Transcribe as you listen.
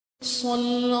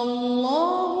صلى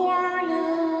الله على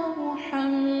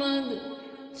محمد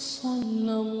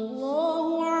صلى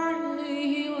الله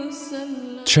عليه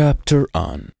وسلم. Chapter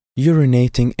on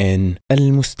Urinating in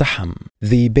Al-Mustaham,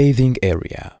 the bathing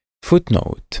area.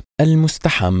 Footnote: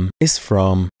 Al-Mustaham is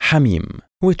from Hamim,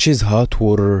 which is hot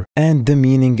water, and the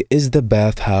meaning is the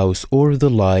bathhouse or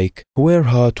the like, where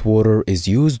hot water is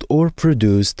used or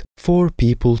produced for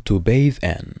people to bathe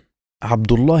in.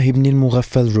 Abdullah ibn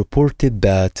al-Mughaffal reported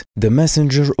that the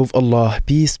Messenger of Allah,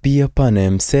 peace be upon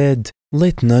him, said,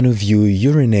 "Let none of you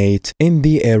urinate in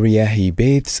the area he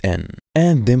bathes in,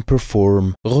 and then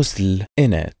perform ghusl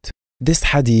in it." This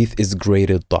hadith is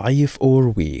graded da'if or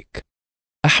weak.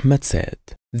 Ahmad said,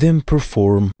 "Then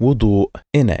perform wudu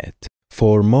in it,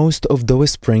 for most of the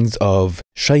whisperings of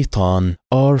shaitan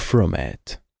are from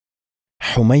it."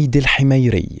 Humayd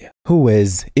al-Himayri, who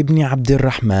is Ibn Abd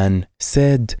al-Rahman,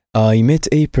 said, "I met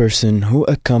a person who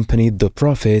accompanied the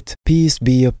Prophet, peace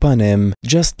be upon him,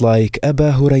 just like Abu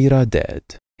Hurairah did.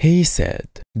 He said,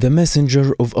 the Messenger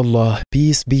of Allah,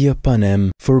 peace be upon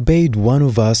him, forbade one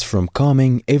of us from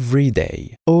coming every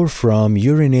day, or from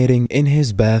urinating in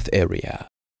his bath area."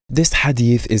 This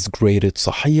hadith is graded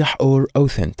sahih or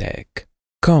authentic.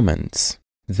 Comments: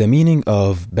 the meaning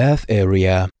of bath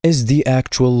area is the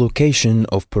actual location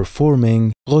of performing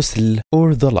ghusl or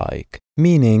the like,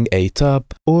 meaning a tub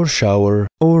or shower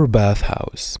or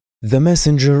bathhouse. The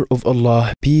Messenger of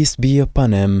Allah, peace be upon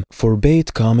him,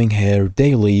 forbade coming here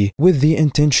daily with the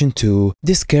intention to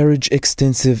discourage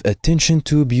extensive attention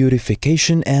to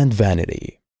beautification and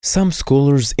vanity. Some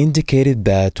scholars indicated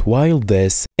that while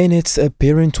this, in its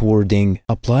apparent wording,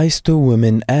 applies to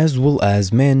women as well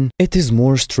as men, it is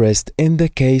more stressed in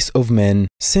the case of men,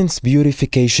 since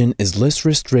beautification is less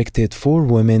restricted for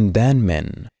women than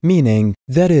men, meaning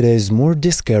that it is more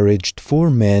discouraged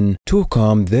for men to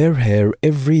comb their hair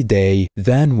every day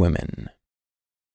than women.